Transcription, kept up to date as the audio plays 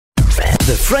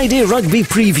The Friday Rugby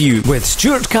Preview with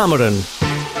Stuart Cameron.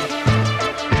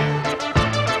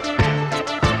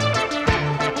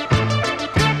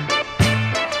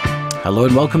 Hello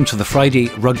and welcome to the Friday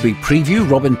Rugby Preview.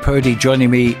 Robin Purdy joining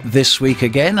me this week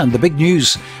again, and the big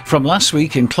news from last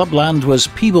week in Clubland was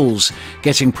Peebles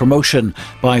getting promotion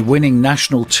by winning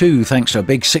National 2 thanks to a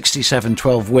big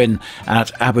 67-12 win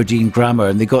at Aberdeen Grammar,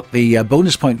 and they got the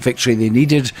bonus point victory they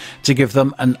needed to give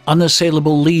them an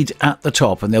unassailable lead at the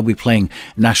top, and they'll be playing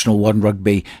National 1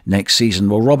 Rugby next season.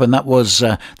 Well, Robin, that was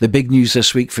the big news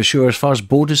this week for sure as far as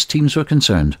Borders teams were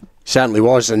concerned. Certainly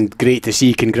was, and great to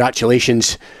see.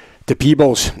 Congratulations to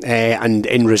Peebles, and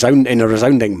in a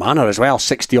resounding manner as well.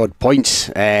 60-odd points.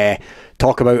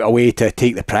 Talk about a way to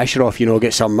take the pressure off.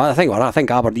 Get some. I think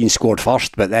Aberdeen scored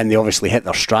first, but then they obviously hit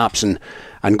their straps and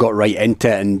got right into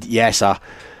it. And yes, a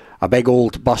big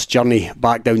old bus journey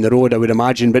back down the road, I would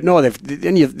imagine. But no,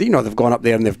 they've gone up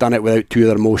there and they've done it without two of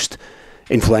their most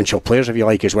influential players, if you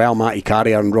like, as well, Matty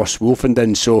Carrier and Ross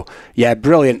Wolfenden. So yeah,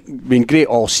 brilliant. Been great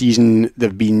all season.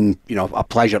 They've been a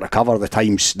pleasure to cover the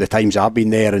times I've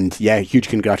been there, and yeah, huge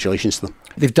congratulations to them.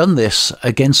 They've done this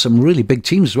against some really big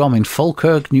teams as well. I mean,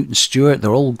 Falkirk, Newton Stewart,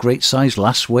 they're all great size.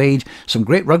 Lass Wade, some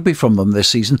great rugby from them this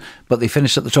season, but they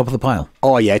finished at the top of the pile.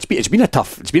 Oh yeah, it's been a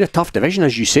tough division,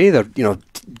 as you say. They're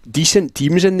decent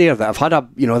teams in there that have had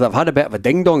a bit of a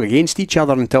ding dong against each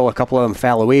other until a couple of them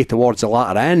fell away towards the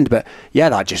latter end. But yeah,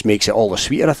 that just makes it all the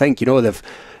sweeter. I think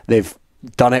they've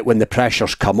done it when the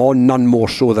pressure's come on, none more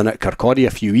so than at Kirkcaldy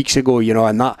a few weeks ago.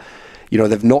 And that.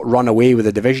 They've not run away with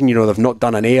the division. They've not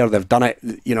done an air. They've done it.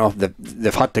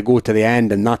 They've had to go to the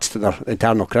end, and that's to their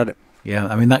eternal credit. Yeah,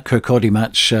 I mean, that Kirkcaldy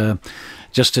match,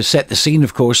 just to set the scene,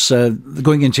 of course,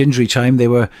 going into injury time, they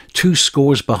were 2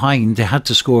 scores behind. They had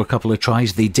to score a couple of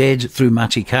tries. They did through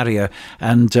Matty Carrier,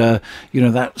 and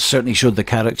that certainly showed the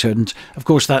character. And of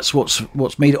course, that's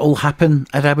what's made it all happen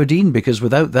at Aberdeen, because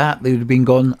without that, they would have been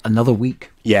gone another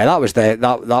week. Yeah, that was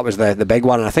the big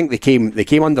one. And I think they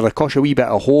came under the cosh a wee bit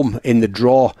at home in the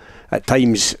draw at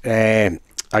times.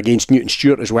 Against Newton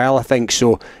Stewart as well, I think.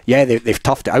 So yeah, they've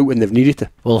toughed it out when they've needed to.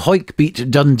 Well, Hawick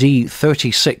beat Dundee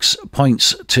 36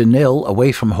 points to 0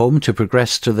 away from home to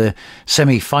progress to the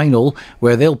semi-final,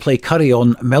 where they'll play Curry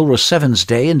on Melrose Sevens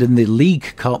Day. And in the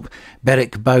League Cup,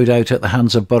 Berwick bowed out at the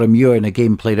hands of Boroughmuir in a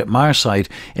game played at Marside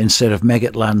instead of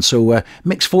Meggetland. So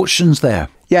mixed fortunes there.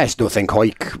 Yes, don't think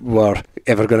Hawick were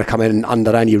ever going to come in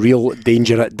under any real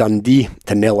danger at Dundee.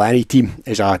 To nil any team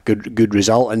is a good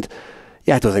result. And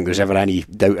yeah, I don't think there's ever any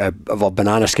doubt of a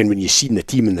banana skin when you've seen the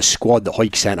team and the squad that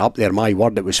Hawick sent up there. My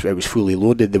word, it was fully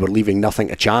loaded. They were leaving nothing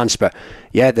to chance. But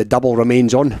yeah, the double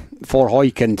remains on for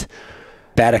Hawick, and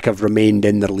Berwick have remained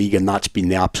in their league, and that's been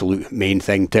the absolute main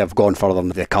thing. To have gone further than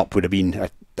the cup would have been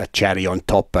a cherry on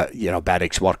top, but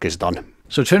Berwick's work is done.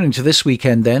 So turning to this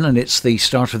weekend then, and it's the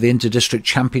start of the Inter-District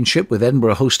Championship with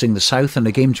Edinburgh hosting the South, and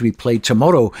a game to be played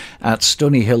tomorrow at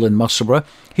Stonyhill in Musselburgh.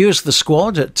 Here's the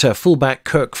squad at fullback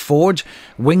Kirk Ford,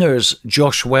 wingers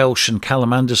Josh Welsh and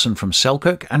Callum Anderson from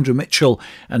Selkirk, Andrew Mitchell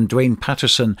and Dwayne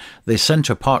Patterson, the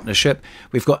centre partnership.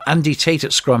 We've got Andy Tate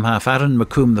at scrum half, Aaron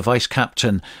McComb, the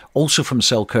vice-captain, also from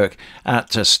Selkirk,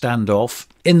 at standoff.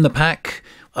 In the pack,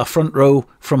 a front row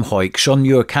from Hawick, Sean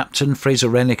Muir captain, Fraser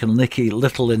Rennick and Nicky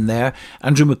Little in there,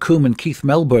 Andrew McComb and Keith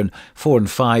Melbourne 4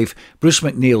 and 5, Bruce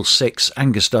McNeil 6,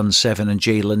 Angus Dunn 7 and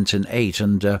Jay Linton 8.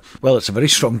 And well, it's a very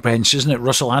strong bench, isn't it?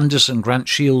 Russell Anderson, Grant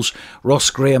Shields, Ross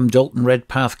Graham, Dalton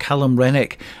Redpath, Callum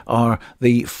Rennick are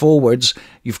the forwards.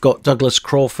 You've got Douglas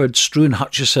Crawford, Struan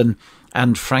Hutchison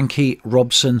and Frankie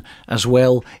Robson as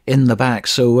well in the back.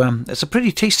 So it's a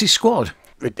pretty tasty squad.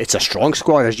 It's a strong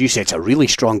squad, as you say. It's a really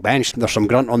strong bench. There's some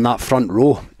grunt on that front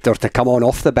row. They're to come on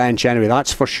off the bench anyway,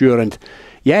 that's for sure. And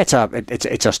yeah,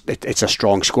 it's a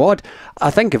strong squad.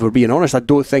 I think, if we're being honest, I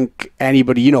don't think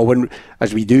anybody,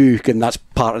 as we do, and that's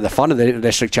part of the fun of the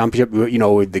District Championship.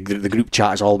 The group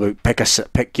chat is all about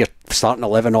pick your starting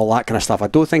 11, all that kind of stuff. I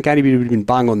don't think anybody would have been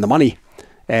bang on the money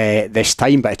this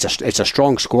time, but it's a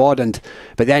strong squad.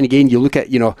 But then again, you look at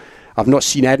I've not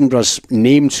seen Edinburgh's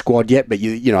named squad yet, but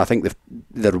I think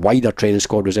their wider training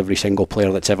squad was every single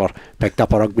player that's ever picked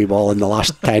up a rugby ball in the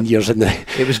last 10 years in the.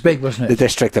 It was big, wasn't it? The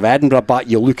district of Edinburgh. But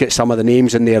you look at some of the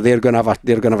names in there; they're going to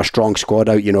have a strong squad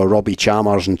out. Robbie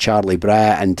Chalmers and Charlie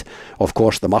Brett, and of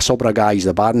course the Musselburgh guys,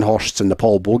 the Badenhorsts and the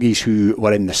Paul Bogies, who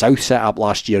were in the South setup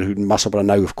last year, who in Musselburgh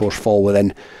now, of course, fall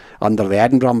within under the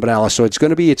Edinburgh umbrella. So it's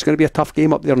going to be a tough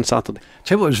game up there on Saturday.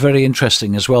 Tell you what was very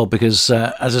interesting as well, because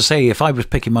as I say, if I was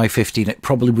picking my 15, it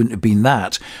probably wouldn't have been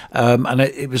that. And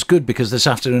it was good because this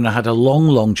afternoon I had a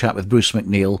long chat with Bruce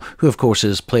McNeil, who of course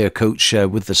is player coach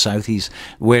with the South. He's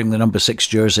wearing the number 6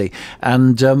 jersey,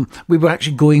 and we were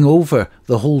actually going over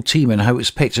the whole team and how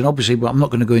it's picked. And obviously, I'm not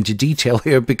going to go into detail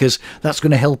here because that's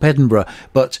going to help Edinburgh.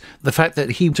 But the fact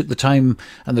that he took the time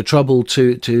and the trouble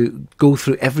to go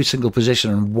through every single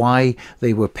position and why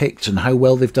they were picked and how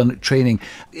well they've done at training,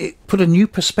 it put a new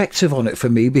perspective on it for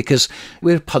me, because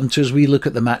we're punters, we look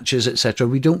at the matches, etc.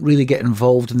 We don't really get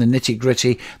involved in the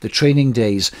nitty-gritty, the training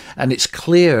days. And it's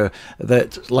clear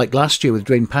that, like last year with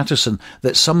Dwayne Patterson,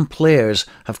 that some players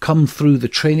have come through the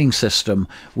training system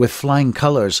with flying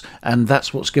colours, and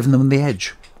that's what's given them the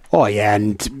edge. Oh yeah,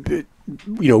 and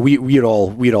we're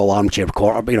all armchair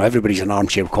quarterback. Everybody's an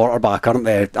armchair quarterback, aren't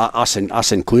they?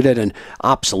 Us included. And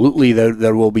absolutely,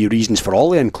 there will be reasons for all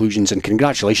the inclusions. And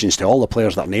congratulations to all the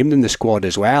players that are named in the squad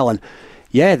as well. And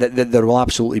yeah, there will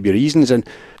absolutely be reasons. And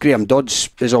Graham Dodds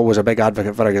is always a big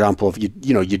advocate, for example, of you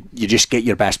just get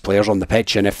your best players on the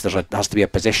pitch, and if has to be a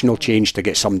positional change to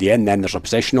get somebody in, then there's a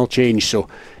positional change. So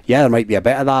yeah, there might be a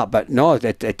bit of that, but no,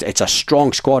 it's a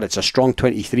strong squad. It's a strong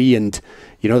 23, and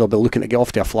they'll be looking to get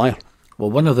off to a flyer.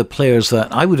 Well, one of the players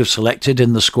that I would have selected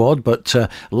in the squad, but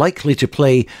likely to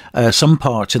play some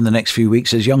part in the next few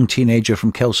weeks, is young teenager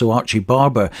from Kelso, Archie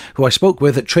Barber, who I spoke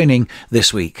with at training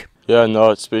this week. Yeah,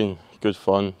 no, it's been good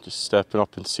fun, just stepping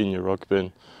up in senior rugby,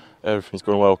 and everything's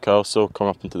going well at Kelso,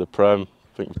 coming up into the Prem.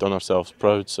 I think we've done ourselves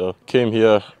proud. So came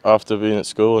here after being at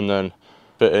school, and then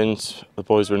fit in, the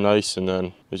boys were nice, and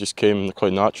then it just came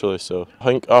quite naturally. So I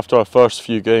think after our first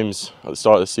few games at the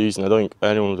start of the season, I don't think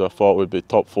anyone would have thought we'd be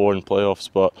top 4 in playoffs,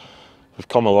 but we've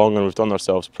come along and we've done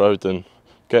ourselves proud, and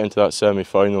getting to that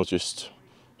semi-final just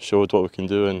showed what we can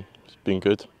do, and it's been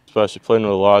good. Especially playing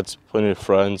with the lads, playing with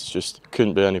friends, just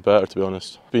couldn't be any better, to be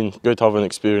honest. It's been good having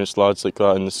experienced lads like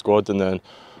that in the squad, and then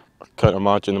I can't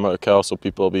imagine the amount of Kelso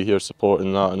people will be here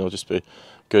supporting that, and it'll just be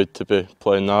good to be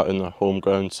playing that in the home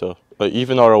ground. So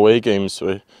even our away games,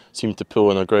 we seem to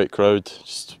pull in a great crowd.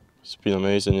 It's been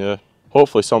amazing, yeah.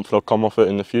 Hopefully something will come of it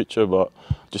in the future, but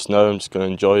just now I'm just going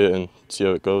to enjoy it and see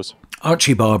how it goes.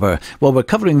 Archie Barber. Well, we're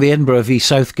covering the Edinburgh v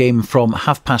South game from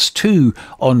 2:30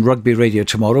 on Rugby Radio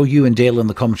tomorrow. You and Dale in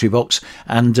the commentary box,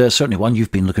 and certainly one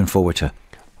you've been looking forward to.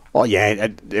 Oh yeah,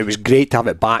 it was great to have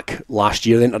it back last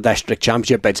year, the Inter-District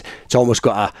Championship. It's almost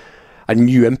got a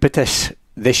new impetus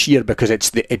this year, because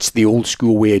it's the old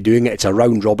school way of doing it. It's a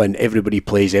round robin, everybody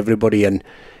plays everybody, and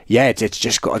yeah, it's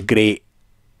just got a great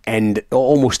end,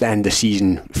 almost end of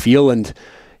season feel. And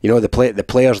the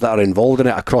players that are involved in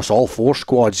it across all 4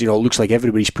 squads, it looks like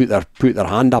everybody's put their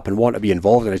hand up and want to be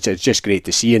involved in it. It's just great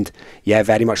to see, and yeah,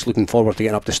 very much looking forward to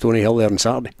getting up to Stony Hill there on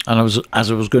Saturday. And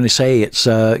as I was going to say, it's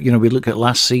we look at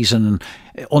last season, and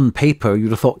on paper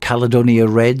you'd have thought Caledonia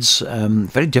Reds,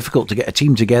 very difficult to get a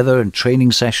team together and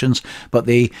training sessions, but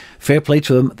fair play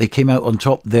to them, they came out on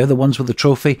top. They're the ones with the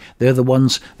trophy. They're the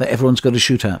ones that everyone's got to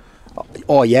shoot at.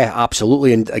 Oh yeah,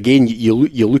 absolutely. And again, you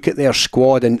look at their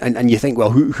squad and you think,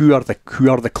 well, who are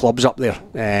the clubs up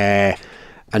there,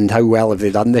 and how well have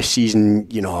they done this season?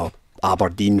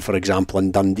 Aberdeen, for example,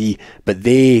 and Dundee, but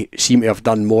they seem to have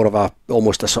done more of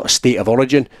almost a sort of state of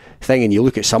origin thing. And you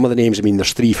look at some of the names. I mean,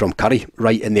 there's 3 from Curry,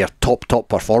 right in their top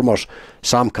performers.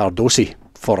 Sam Cardosi,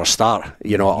 for a start,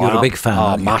 You're a big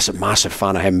fan. Massive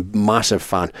fan of him, massive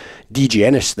fan. DJ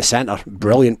Ennis, the centre,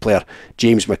 brilliant player.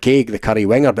 James McCaig, the Curry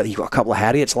winger, but you've got a couple of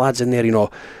Harriet's lads in there,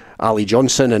 Ali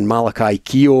Johnson and Malachi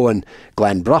Keogh and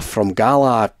Glenn Bruff from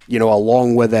Gala,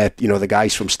 along with the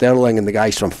guys from Stirling and the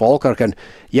guys from Falkirk. And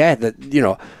yeah,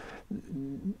 the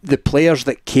players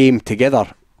that came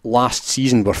together last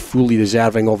season were fully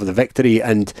deserving of the victory,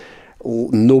 and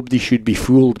nobody should be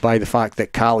fooled by the fact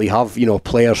that Cali have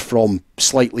players from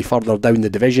slightly further down the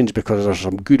divisions, because there's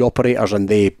some good operators, and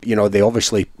they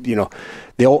obviously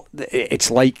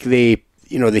it's like they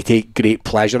take great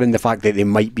pleasure in the fact that they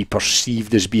might be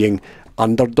perceived as being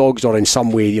underdogs, or in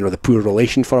some way the poor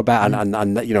relation for a bit, and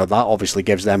that obviously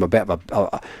gives them a bit of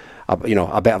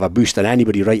a boost, and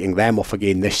anybody writing them off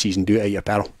again this season, do it at your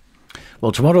peril.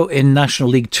 Well, tomorrow in National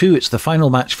League 2, it's the final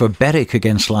match for Berwick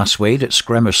against Lasswade at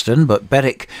Scremerston, but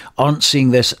Berwick aren't seeing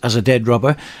this as a dead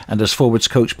rubber, and as forwards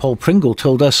coach Paul Pringle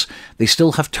told us, they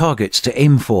still have targets to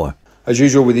aim for. As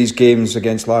usual with these games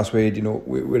against Lasswade,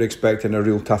 we're expecting a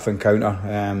real tough encounter.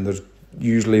 There's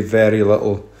usually very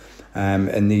little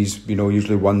in these,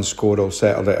 usually one score will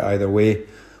settle it either way.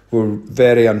 We're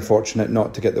very unfortunate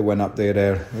not to get the win up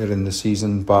there in the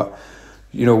season, but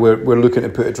we're looking to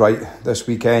put it right this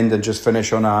weekend and just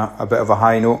finish on a bit of a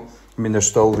high note. I mean, there's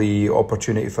still the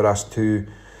opportunity for us to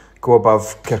go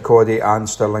above Kirkcaldy and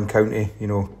Stirling County. You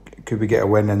know, could we get a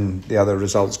win and the other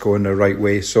results going the right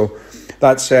way? So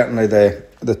that's certainly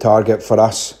the target for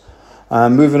us.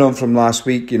 Moving on from last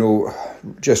week, you know,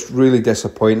 just really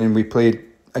disappointing. We played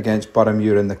against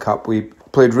Boroughmuir in the Cup. We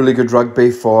played really good rugby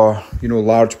for, you know,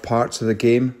 large parts of the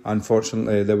game.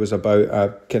 Unfortunately, there was about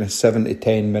a kind of 7 to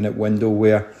 10 minute window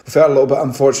where we felt a little bit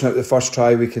unfortunate the first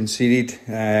try we conceded.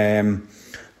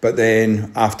 But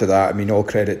then after that, I mean, all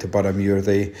credit to Boroughmuir.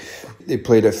 They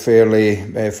played it fairly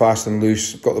fast and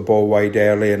loose, got the ball wide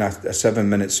early, and a 7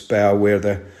 minute spell where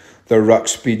their ruck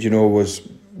speed, you know, was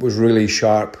really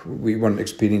sharp. We weren't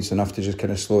experienced enough to just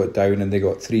kind of slow it down, and they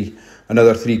got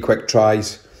another three quick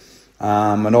tries.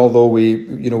 And although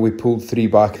we pulled 3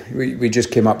 back, we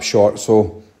just came up short.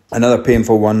 So another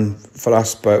painful one for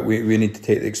us, but we need to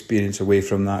take the experience away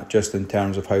from that, just in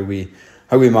terms of how we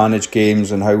manage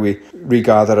games and how we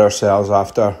regather ourselves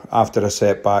after a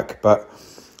setback. But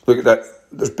look,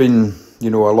 there's been, you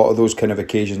know, a lot of those kind of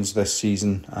occasions this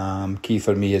season. Key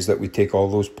for me is that we take all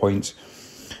those points,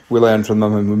 we learn from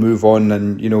them, and we move on,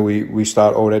 and, you know, we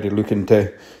start already looking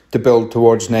to build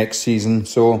towards next season.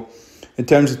 So in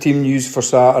terms of team news for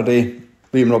Saturday,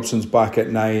 Liam Robson's back at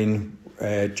 9,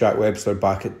 Jack Webster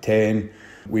back at 10.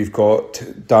 We've got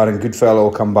Darren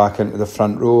Goodfellow come back into the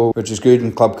front row, which is good,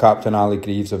 and club captain Ali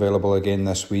Greaves available again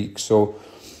this week. So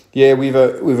yeah, we've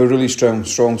a really strong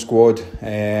squad.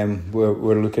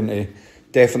 We're looking to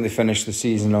definitely finish the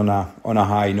season on a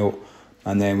high note,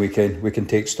 and then we can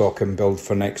take stock and build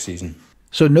for next season.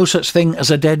 So no such thing as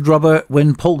a dead rubber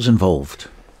when Paul's involved.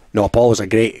 No, Paul's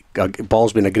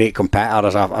been a great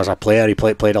competitor as a player. He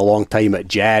played a long time at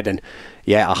Jed, and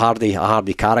yeah, a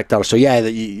hardy character. So yeah,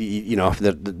 you know,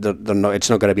 they're not. It's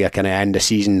not going to be a kind of end of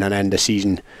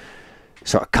season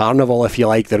sort of carnival, if you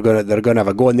like. They're going to have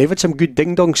a go, and they've had some good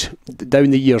ding dongs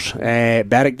down the years.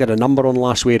 Berwick did a number on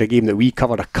Last Wade, a game that we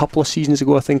covered a couple of seasons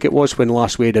ago, I think it was, when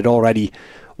Last Wade had already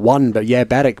won. But yeah,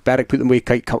 Berwick put them away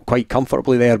quite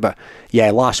comfortably there. But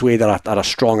yeah, Last Wade are a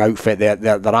strong outfit.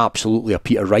 They're absolutely a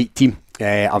Peter Wright team.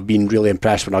 I've been really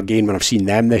impressed when I've seen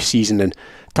them this season, and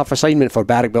tough assignment for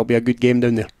Berwick, but it'll be a good game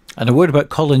down there. And a word about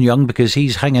Colin Young, because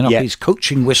he's hanging up his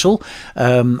coaching whistle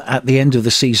at the end of the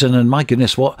season, and my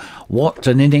goodness, what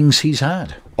an innings he's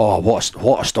had. Oh,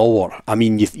 what a stalwart. I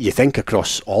mean, you think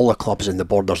across all the clubs in the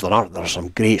Borders, there are some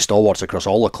great stalwarts across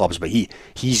all the clubs, but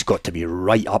he's got to be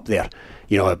right up there.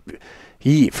 You know,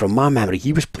 from my memory,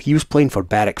 he was playing for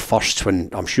Berwick first when,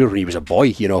 I'm sure, when he was a boy,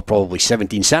 you know, probably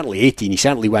 17, certainly 18. He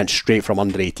certainly went straight from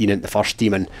under 18 into the first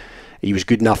team, and he was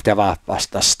good enough to have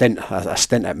a stint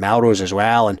at Melrose as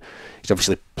well, and he's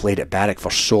obviously played at Berwick for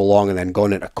so long and then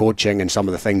gone into coaching, and some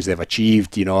of the things they've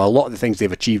achieved, you know, a lot of the things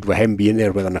they've achieved with him being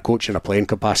there, whether in a coaching or playing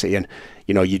capacity, and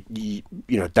you know, you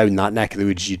know, down that neck of the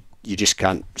woods, you just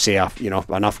can't say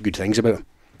enough good things about him.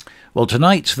 Well,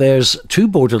 tonight there's 2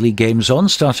 Border League games on,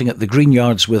 starting at the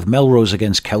Greenyards with Melrose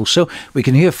against Kelso. We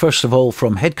can hear first of all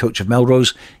from head coach of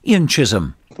Melrose, Ian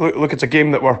Chisholm. Look, it's a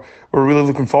game that we're really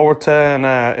looking forward to,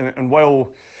 and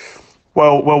while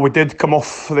we did come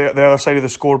off the other side of the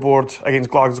scoreboard against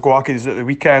Glasgow Accies at the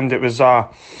weekend, it was a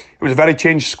very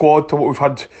changed squad to what we've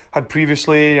had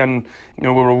previously, and you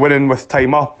know, we were winning with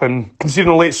time up and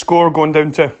conceding a late score,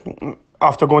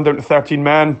 after going down to 13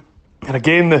 men, and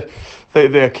again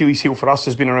the Achilles heel for us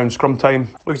has been around scrum time.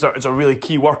 It's a really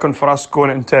key work on for us going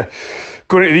into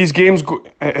these games,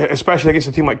 especially against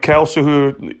a team like Kelso,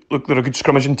 who, look, they're a good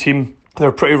scrummaging team.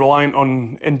 They're pretty reliant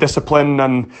on indiscipline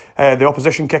and the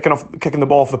opposition kicking the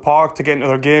ball off the park to get into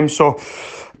their game. So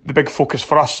the big focus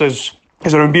for us is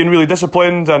around being really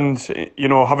disciplined and, you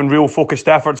know, having real focused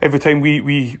efforts every time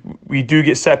we do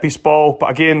get set piece ball.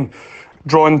 But again,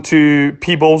 drawing to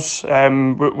Peebles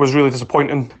was really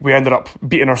disappointing. We ended up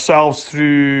beating ourselves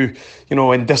through, you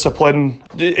know, indiscipline.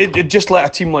 It just let a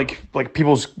team like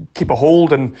Peebles keep a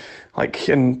hold, and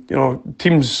you know,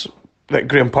 teams that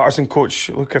Graham Patterson coach,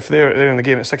 look, if they're in the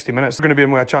game at 60 minutes, they're going to be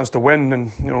in with a chance to win,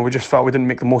 and you know, we just felt we didn't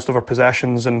make the most of our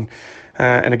possessions, and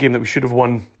in a game that we should have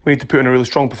won. We need to put in a really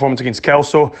strong performance against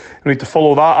Kelso. We need to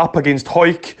follow that up against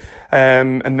Hawick,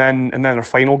 and then our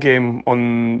final game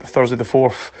on Thursday the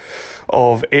 4th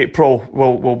of April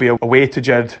will be away to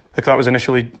Jed. Like, that was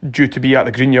initially due to be at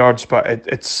the Greenyards, but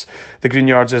it's the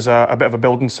Greenyards is a bit of a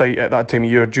building site at that time of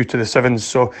year due to the Sevens.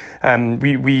 So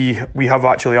we have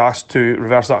actually asked to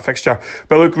reverse that fixture.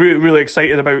 But look, really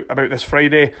excited about this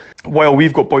Friday. While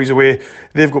we've got boys away,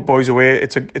 they've got boys away.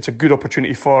 It's a good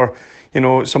opportunity for, you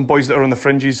know, some boys that are on the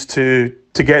fringes to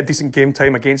to get decent game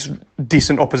time against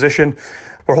decent opposition.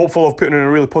 We're hopeful of putting in a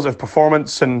really positive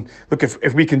performance, and look,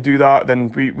 if we can do that, then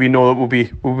we know that we'll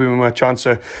be a chance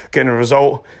of getting a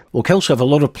result. Well, Kelso have a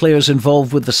lot of players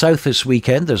involved with the South this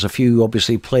weekend. There's a few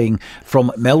obviously playing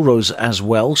from Melrose as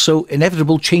well, so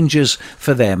inevitable changes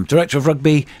for them. Director of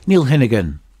Rugby, Neil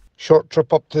Hinnigan. Short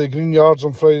trip up to the Green Yards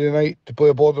on Friday night to play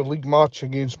a Border League match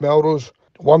against Melrose.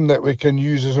 One that we can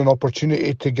use as an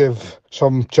opportunity to give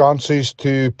some chances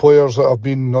to players that have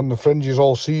been on the fringes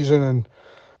all season, and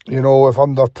if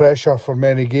under pressure for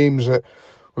many games that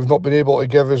we've not been able to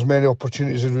give as many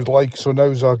opportunities as we'd like, so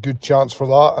now's a good chance for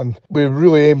that. And we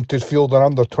really aim to field an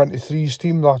under-23s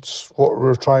team. That's what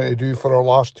we're trying to do for our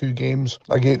last 2 games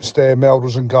against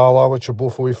Melrose and Gala, which are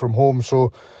both away from home.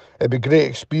 So it'd be a great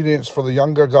experience for the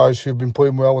younger guys who've been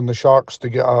playing well in the Sharks to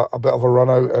get a bit of a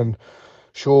run out and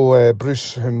show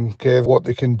Bruce and Kev what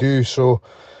they can do. So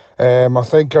I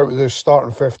think out of the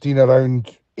starting 15,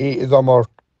 around 8 of them are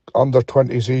under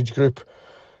 20s age group.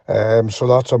 So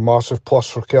that's a massive plus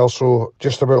for Kelso.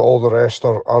 Just about all the rest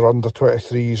are under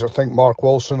 23s. I think Mark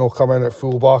Wilson will come in at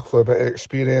fullback for a bit of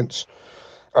experience.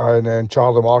 And then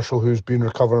Charlie Marshall, who's been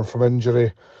recovering from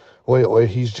injury lately,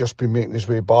 he's just been making his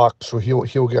way back. So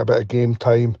he'll get a bit of game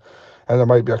time. And there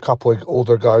might be a couple of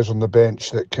older guys on the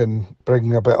bench that can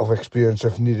bring a bit of experience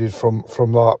if needed from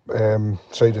that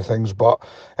side of things. But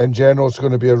in general, it's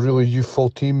going to be a really youthful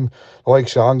team. The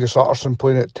likes of Angus Utterson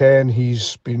playing at 10.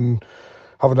 He's been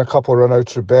having a couple of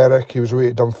run-outs with Berwick. He was away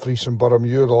to Dumfries and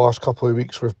Boroughmuir the last couple of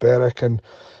weeks with Berwick. And,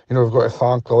 we've got to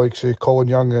thank the likes of Colin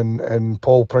Young and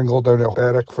Paul Pringle down at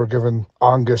Berwick for giving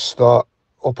Angus that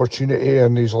opportunity,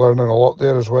 and he's learning a lot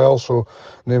there as well. So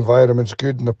the environment's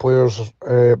good, and the players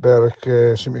at Berwick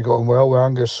seem to have gotten well with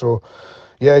Angus. So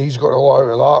yeah, he's got a lot out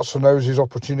of that. So now's his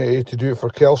opportunity to do it for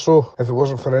Kelso. If it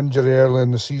wasn't for injury early in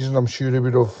the season, I'm sure he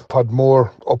would have had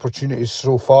more opportunities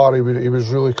so far. He was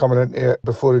really coming into it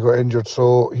before he got injured.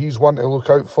 So he's one to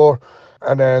look out for.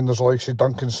 And then there's like say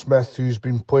Duncan Smith, who's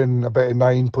been playing a bit of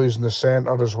 9, plays in the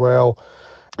centre as well.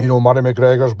 Murray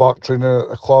McGregor's back training at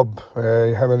the club.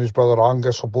 Him and his brother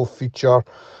Angus will both feature.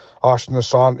 Ashton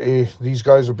Asante. These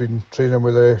guys have been training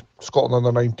with the Scotland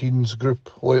Under-19s group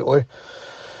lately.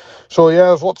 So yeah,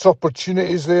 there's lots of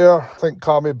opportunities there. I think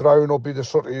Cammy Brown will be the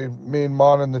sort of main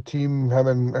man in the team. Him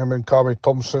and Cammy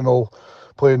Thompson will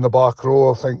play in the back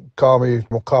row. I think Cammy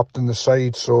will captain the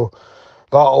side. So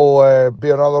that'll be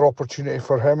another opportunity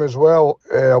for him as well.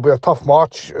 It'll be a tough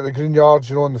match at the Green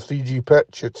Yards, on the 3G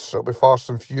pitch. It'll be fast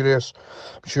and furious.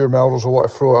 I'm sure Melrose will want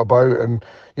to throw it about, and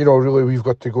really we've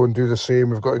got to go and do the same.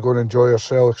 We've got to go and enjoy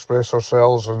ourselves, express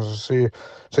ourselves, and as I say,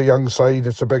 it's a young side.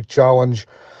 It's a big challenge.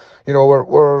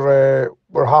 We're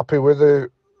happy with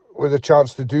the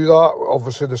chance to do that.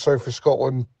 Obviously, the South of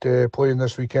Scotland playing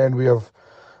this weekend, we have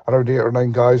around 8 or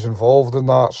 9 guys involved in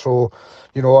that. So,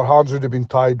 our hands would have been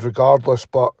tied regardless,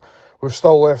 but we've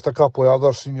still left a couple of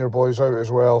other senior boys out as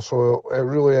well. So it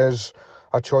really is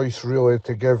a choice really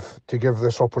to give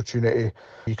this opportunity.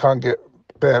 You can't get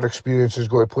better experiences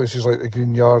go to places like the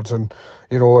Green Yards, and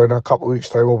in a couple of weeks'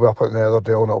 time we'll be up at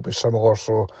Netherdale and it'll be similar.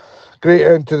 So great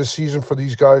end to the season for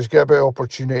these guys, get a bit of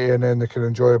opportunity, and then they can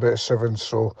enjoy a bit of sevens.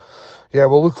 So yeah,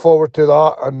 we'll look forward to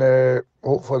that, and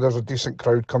hopefully there's a decent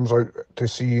crowd comes out to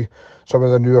see some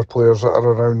of the newer players that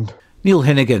are around. Neil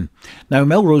Hinnigan. Now,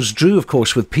 Melrose drew, of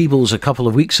course, with Peebles a couple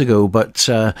of weeks ago, but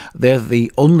they're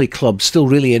the only club still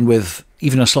really in with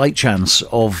even a slight chance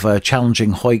of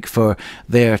challenging Hawick for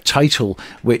their title,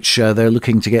 which they're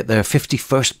looking to get their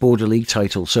 51st Border League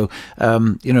title. So,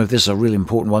 this is a really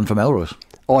important one for Melrose.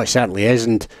 Oh, it certainly is,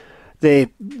 and the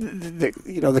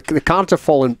cards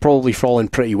are probably falling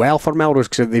pretty well for Melrose,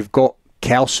 because they've got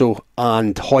Kelso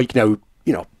and Hawick now.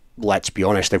 Let's be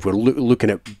honest, if we're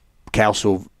looking at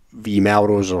Kelso v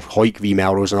Melrose or Hawick v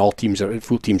Melrose, and all teams are at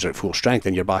full strength,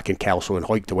 and you're backing Kelso and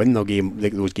Hawick to win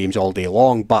those games all day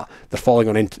long, but they're falling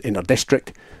on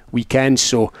inter-district weekends.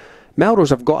 So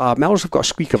Melrose have got a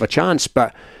squeak of a chance,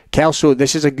 but Kelso,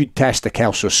 this is a good test of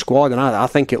Kelso's squad, and I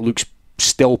think it looks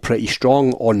still pretty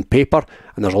strong on paper,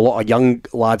 and there's a lot of young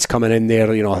lads coming in there.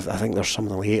 I think there's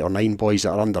something like 8 or 9 boys that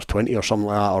are under 20 or something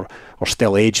like that, or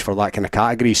still aged for that kind of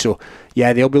category. So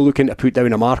yeah, they'll be looking to put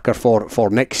down a marker for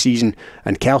next season.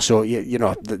 And Kelso,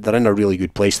 they're in a really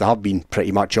good place. They have been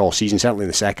pretty much all season, certainly in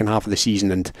the second half of the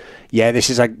season. And yeah,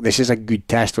 this is a good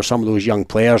test for some of those young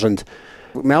players, and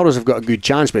Melrose have got a good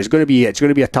chance, but it's going to be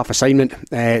a tough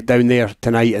assignment down there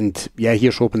tonight. And yeah,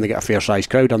 here's hoping they get a fair sized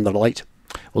crowd under the lights.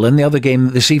 Well, in the other game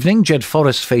this evening, Jed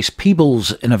Forest face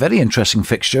Peebles in a very interesting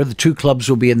fixture. The two clubs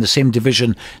will be in the same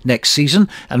division next season,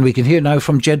 and we can hear now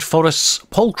from Jed Forest's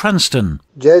Paul Cranston.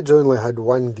 Jed's only had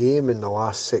one game in the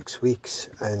last 6 weeks,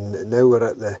 and now we're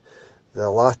at the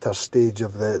latter stage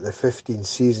of the 15th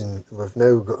season. We've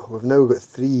now got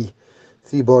three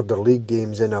Border League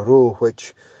games in a row,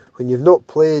 which, when you've not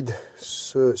played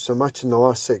so much in the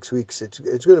last 6 weeks, it's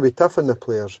going to be tough on the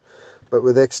players. But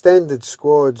with extended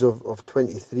squads of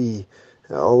 23,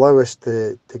 it'll allow us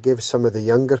to give some of the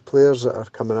younger players that are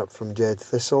coming up from Jed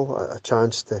Thistle a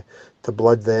chance to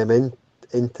blood them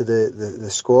into the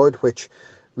squad, which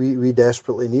we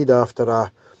desperately need after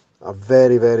a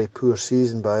very, very poor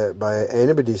season by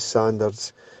anybody's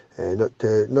standards. Not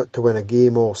to win a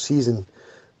game all season.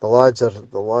 The lads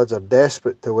are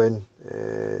desperate to win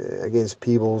against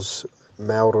Peebles,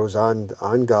 Melrose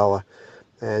and Gala.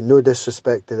 No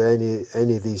disrespect to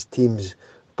any of these teams,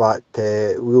 but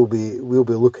we'll be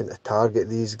looking to target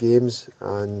these games,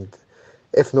 and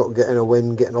if not getting a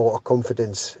win, getting a lot of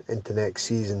confidence into next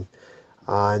season.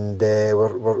 And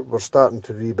we're starting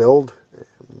to rebuild.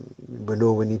 We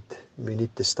know we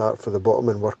need to start for the bottom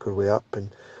and work our way up, and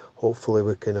hopefully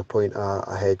we can appoint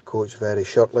a head coach very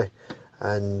shortly,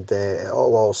 and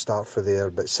it'll all start for there.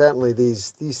 But certainly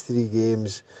these three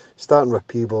games, starting with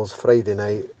Peebles Friday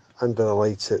night under the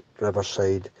lights at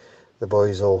Riverside, the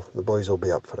boys will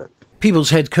be up for it. Peebles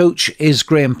head coach is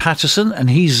Graham Patterson, and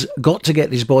he's got to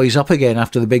get his boys up again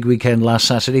after the big weekend last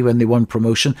Saturday when they won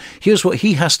promotion. Here's what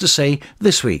he has to say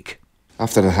this week.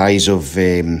 After the highs of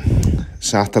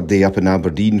Saturday up in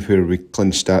Aberdeen, where we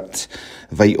clinched that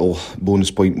vital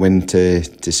bonus point win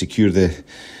to secure the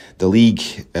league,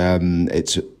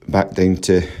 it's back down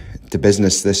to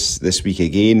business this week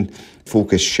again.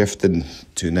 Focus shifting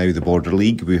to now the Border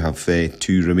League. We have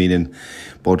two remaining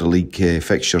Border League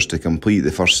fixtures to complete,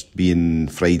 the first being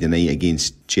Friday night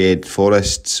against Jed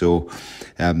Forest, so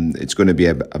it's going to be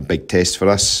a big test for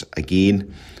us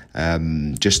again.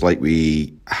 Just like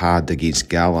we had against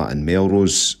Gala and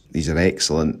Melrose, these are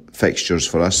excellent fixtures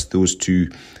for us. Those two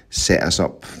set us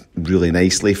up really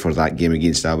nicely for that game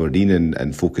against Aberdeen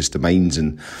and focus the minds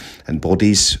and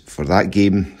bodies for that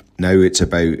game. Now it's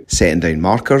about setting down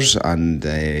markers and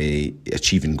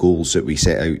achieving goals that we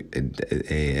set out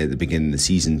at the beginning of the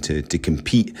season to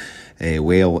compete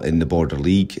well in the Border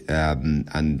League.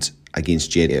 And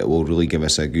against Jed, it will really give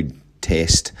us a good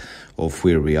test of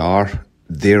where we are.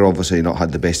 They're obviously not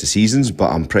had the best of seasons,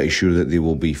 but I'm pretty sure that they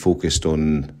will be focused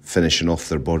on finishing off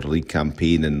their Border League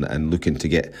campaign and looking to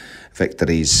get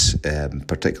victories,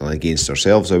 particularly against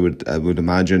ourselves, I would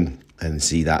imagine, and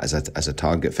see that as a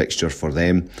target fixture for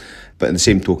them. But in the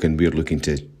same token, we're looking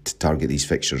to target these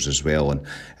fixtures as well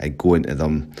and go into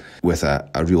them with a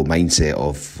real mindset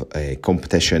of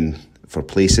competition for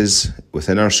places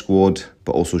within our squad,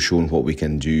 but also showing what we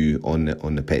can do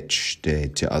on the pitch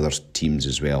to other teams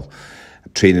as well.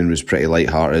 Training was pretty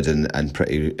light-hearted and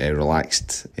pretty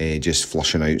relaxed, just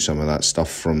flushing out some of that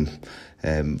stuff from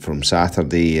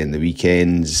Saturday and the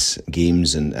weekends,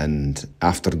 games and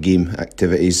after-game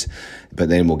activities. But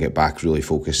then we'll get back really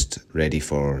focused, ready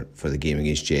for the game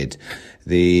against Jed.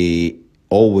 They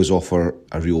always offer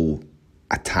a real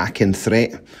attacking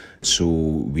threat, so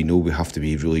we know we have to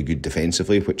be really good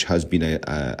defensively, which has been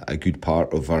a good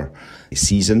part of our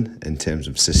season in terms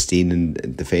of sustaining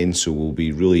defence. So we'll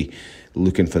be really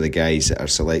looking for the guys that are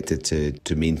selected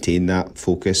to maintain that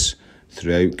focus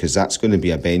throughout, because that's going to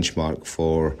be a benchmark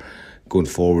for going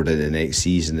forward in the next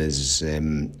season, is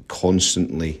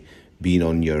constantly being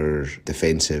on your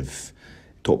defensive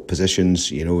top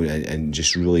positions, and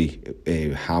just really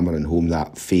hammering home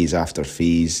that phase after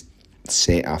phase,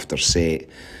 set after set.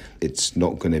 It's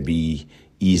not going to be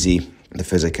easy. The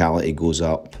physicality goes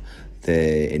up,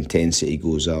 the intensity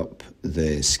goes up,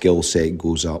 the skill set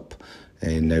goes up,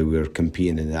 and now we're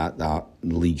competing in that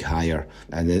league higher,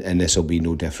 and this will be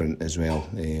no different as well,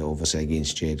 obviously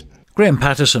against Jed. Graham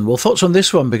Patterson, well, thoughts on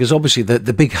this one? Because obviously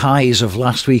the big highs of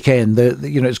last weekend,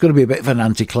 it's going to be a bit of an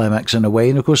anticlimax in a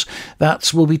way, and of course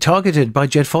that will be targeted by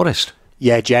Jed Forest.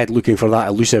 Yeah, Jed looking for that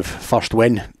elusive first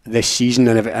win this season,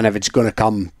 and if it's going to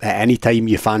come at any time,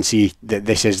 you fancy that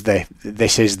this is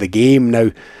the game. Now,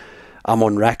 I'm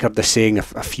on record as saying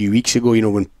a few weeks ago,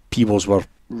 when Peebles were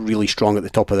really strong at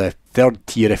the top of the third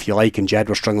tier, if you like, and Jed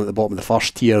were struggling at the bottom of the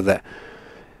first tier, that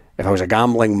if I was a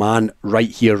gambling man right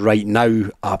here, right now,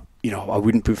 I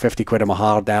wouldn't put 50 quid of my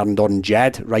hard earned on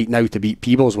Jed right now to beat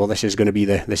Peebles. Well, this is going to be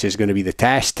the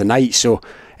test tonight. So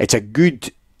it's a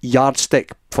good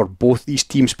yardstick for both these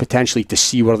teams potentially to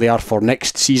see where they are for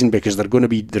next season, because they're going to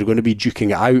be duking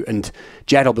it out, and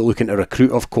Jed will be looking to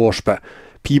recruit, of course, but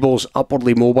Peebles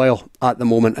upwardly mobile at the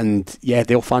moment, and yeah,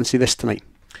 they'll fancy this tonight.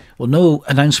 Well, no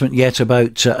announcement yet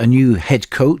about a new head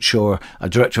coach or a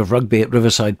director of rugby at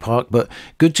Riverside Park, but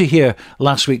good to hear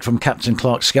last week from Captain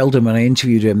Clark Skeldon when I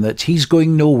interviewed him that he's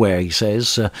going nowhere, he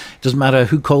says. Doesn't matter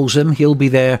who calls him, he'll be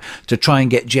there to try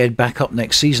and get Jed back up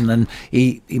next season. And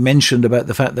he mentioned about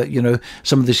the fact that, you know,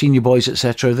 some of the senior boys,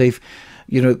 etc.,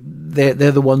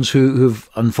 they're the ones who've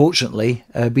unfortunately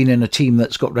been in a team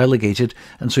that's got relegated,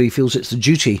 and so he feels it's the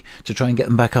duty to try and get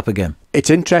them back up again. It's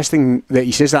interesting that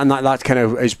he says that, and that kind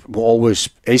of is what always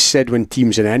is said when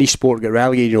teams in any sport get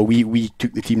relegated. You know, we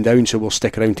took the team down, so we'll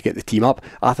stick around to get the team up.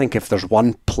 I think if there's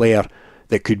one player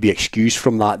that could be excused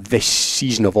from that this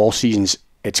season of all seasons,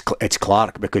 it's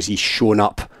Clark, because he's shown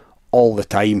up all the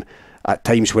time. At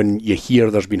times when you hear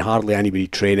there's been hardly anybody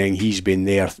training, he's been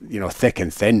there, you know, thick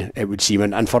and thin, it would seem,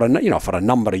 and for a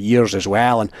number of years as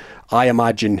well. And I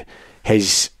imagine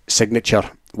his signature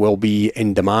will be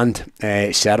in demand.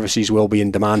 Services will be in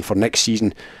demand for next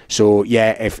season. So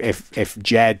yeah, if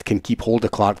Jed can keep hold of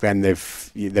Clark, then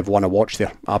they've won a watch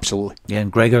there. Absolutely. Yeah,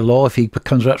 and Gregor Law, if he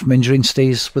comes back from injury and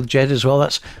stays with Jed as well,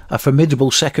 that's a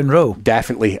formidable second row.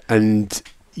 Definitely. And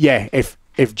yeah,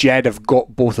 if Jed have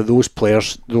got both of those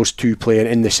players, those two playing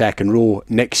in the second row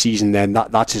next season, then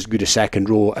that's as good a second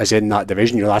row as in that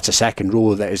division. You know, that's a second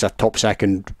row that is a top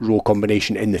second row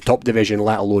combination in the top division,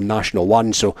 let alone National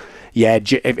 1. So yeah,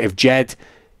 if Jed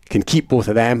can keep both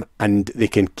of them and they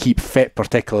can keep fit,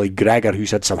 particularly Gregor,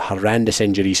 who's had some horrendous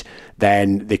injuries,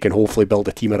 then they can hopefully build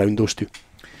a team around those two.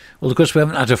 Well, of course, we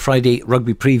haven't had a Friday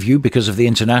rugby preview because of the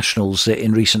internationals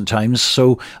in recent times,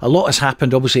 so a lot has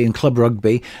happened, obviously, in club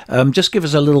rugby. Just give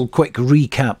us a little quick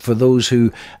recap for those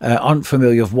who aren't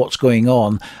familiar with what's going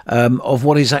on, of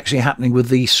what is actually happening with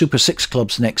the Super 6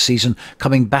 clubs next season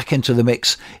coming back into the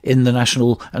mix in the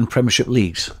National and Premiership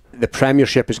leagues. The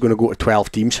Premiership is going to go to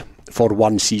 12 teams for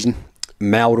one season.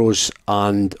 Melrose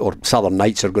or Southern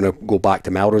Knights are going to go back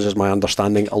to Melrose, is my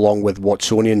understanding, along with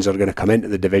Watsonians are going to come into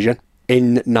the division.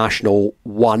 In National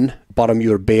 1,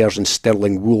 Boroughmuir Bears and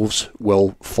Stirling Wolves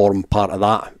will form part of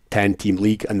that 10-team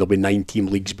league, and there'll be 9-team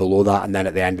leagues below that, and then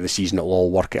at the end of the season it will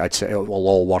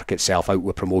all work itself out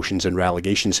with promotions and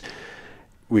relegations.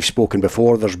 We've spoken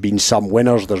before, there's been some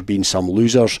winners, there's been some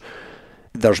losers.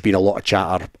 There's been a lot of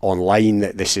chatter online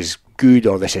that this is good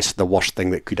or this is the worst thing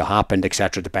that could have happened,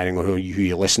 etc., depending on who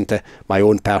you listen to. My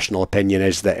own personal opinion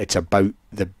is that it's about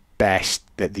the best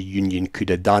that the union could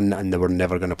have done, and they were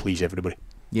never going to please everybody.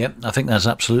 Yep, I think that's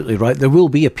absolutely right. There will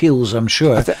be appeals, I'm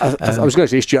sure. I was going to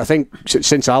say, Stuart, I think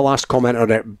since I last commented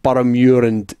on it, Boroughmuir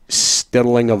and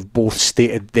Stirling have both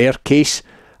stated their case,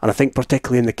 and I think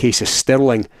particularly in the case of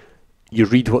Stirling, you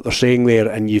read what they're saying there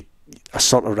and I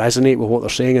sort of resonate with what they're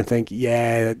saying and think,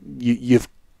 yeah, you've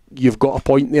got a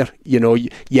point there. You know,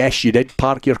 yes, you did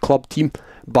park your club team,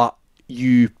 but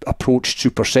you approached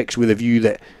Super 6 with a view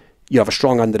that you have a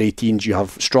strong under-18s, you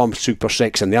have strong Super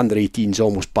 6, and the under-18s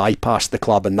almost bypassed the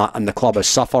club, and the club has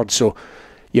suffered. So,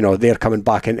 you know, they're coming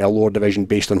back into a lower division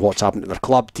based on what's happened to their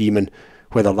club team, and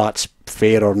whether that's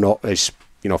fair or not is,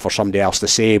 you know, for somebody else to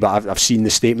say. But I've seen the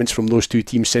statements from those two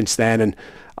teams since then, and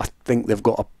I think they've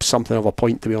got something of a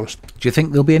point, to be honest. Do you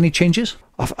think there'll be any changes?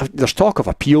 There's talk of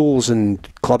appeals and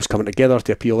clubs coming together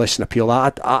to appeal this and appeal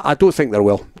that. I don't think there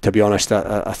will, to be honest.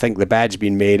 I think the bed's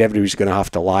been made. Everybody's going to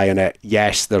have to lie on it.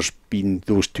 Yes, there's been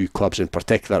those two clubs in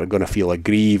particular are going to feel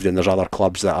aggrieved, and there's other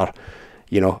clubs that are,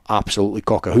 you know, absolutely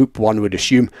cock a hoop, one would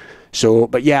assume. So,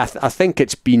 but yeah, I think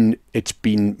it's been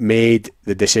made,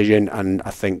 the decision, and I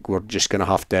think we're just going to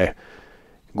have to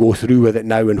go through with it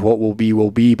now, and what will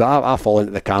be. But I fall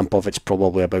into the camp of it's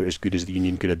probably about as good as the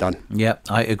union could have done. Yeah,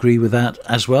 I agree with that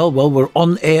as well. Well, we're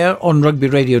on air on Rugby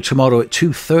Radio tomorrow at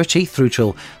 2:30 through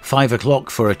till 5 o'clock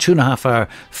for a 2.5 hour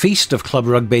feast of club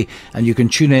rugby, and you can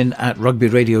tune in at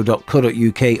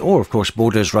rugbyradio.co.uk or of course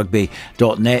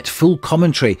bordersrugby.net. Full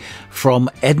commentary from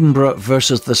Edinburgh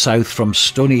versus the South from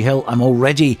Stony Hill. I'm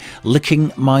already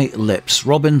licking my lips.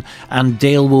 Robin and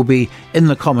Dale will be in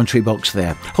the commentary box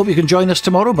there. Hope you can join us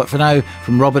tomorrow, but for now,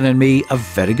 from Robin and me, a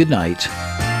very good night.